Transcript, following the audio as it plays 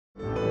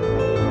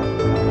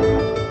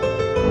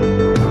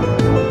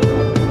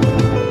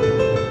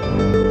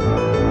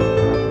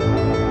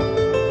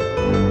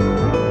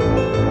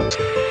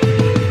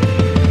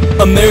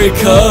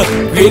America,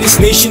 greatest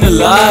nation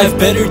alive,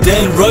 better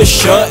than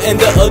Russia and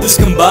the others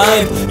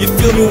combined. You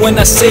feel me when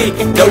I say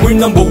that we're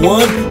number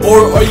one?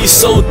 Or are you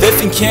so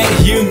deaf and can't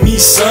hear me,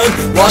 son?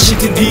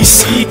 Washington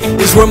DC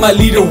is where my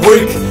leader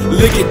work.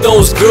 Look at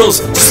those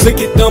girls, just look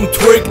at them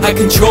twerk. I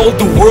control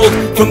the world,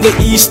 from the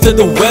east to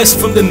the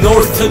west, from the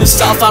north to the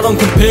south. I don't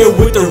compare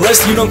with the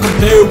rest, you don't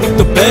compare with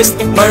the best.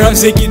 My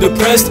rhymes make you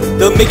depressed,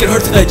 they'll make it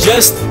hard to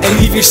digest and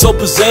leave your soul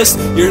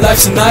possessed. Your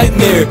life's a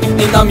nightmare,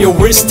 and I'm your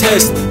worst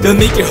test. They'll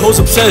make your hoes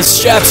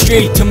obsessed, strapped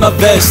straight to my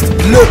vest.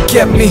 Look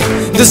at me,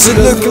 does it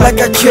look like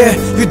I care?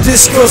 You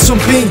discourse from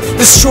being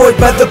destroyed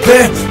by the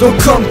bear. Don't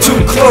come too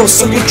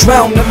close or you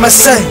drown in my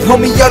sight.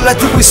 Homie, all I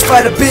do is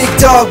fight a big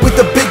dog with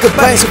a bigger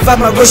bite. Survive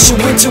my Russian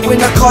winter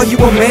when I call you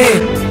a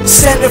man.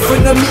 Stand in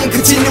front of me and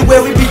continue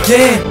where we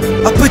began.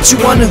 I'll put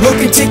you on a hook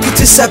and take you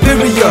to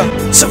Siberia.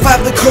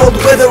 Survive the cold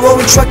weather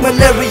or track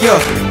malaria.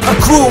 I'm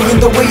cruel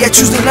in the way I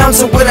choose the nouns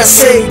and what I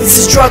say. This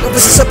is struggle,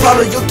 this is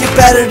Apollo, you'll get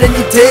battered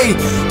any day.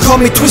 Call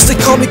me twisted,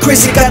 call me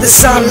crazy, got the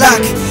sound lock.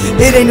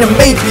 It ain't a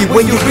maybe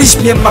when you reach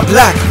me in my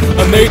block.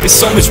 America's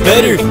so much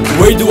better,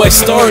 where do I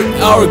start?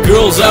 Our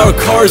girls, our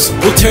cars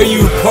will tear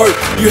you apart.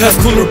 You have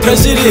cooler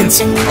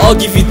presidents, I'll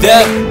give you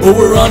that, but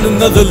we're on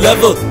another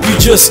level. You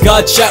just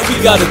got shot,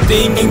 we got a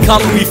thing in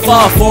common. We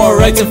fought for our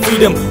rights and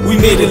freedom, we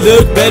made it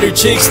look better.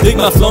 Chicks dig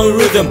my flowing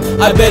rhythm,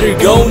 I better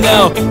go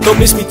now, don't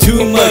miss me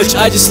too much.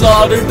 I just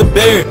slaughtered the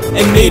bear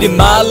and made it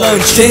my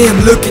lunch.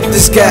 Damn, look at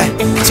this guy,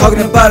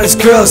 talking about his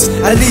girls.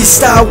 At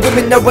least our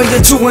women are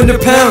under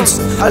 200 pounds.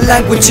 Our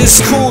language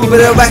is cool,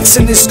 but our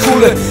accent is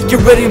cooler.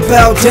 Get ready and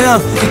bow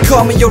down and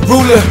call me your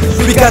ruler.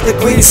 We got the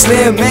greatest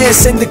land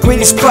mass and the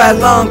greatest pride,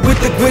 along with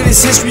the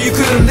greatest history. You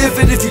couldn't live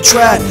it if you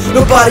tried.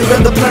 Nobody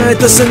on the planet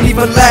doesn't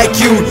even like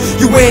you.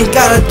 You ain't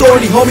got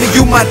authority, homie,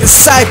 you my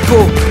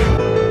disciple.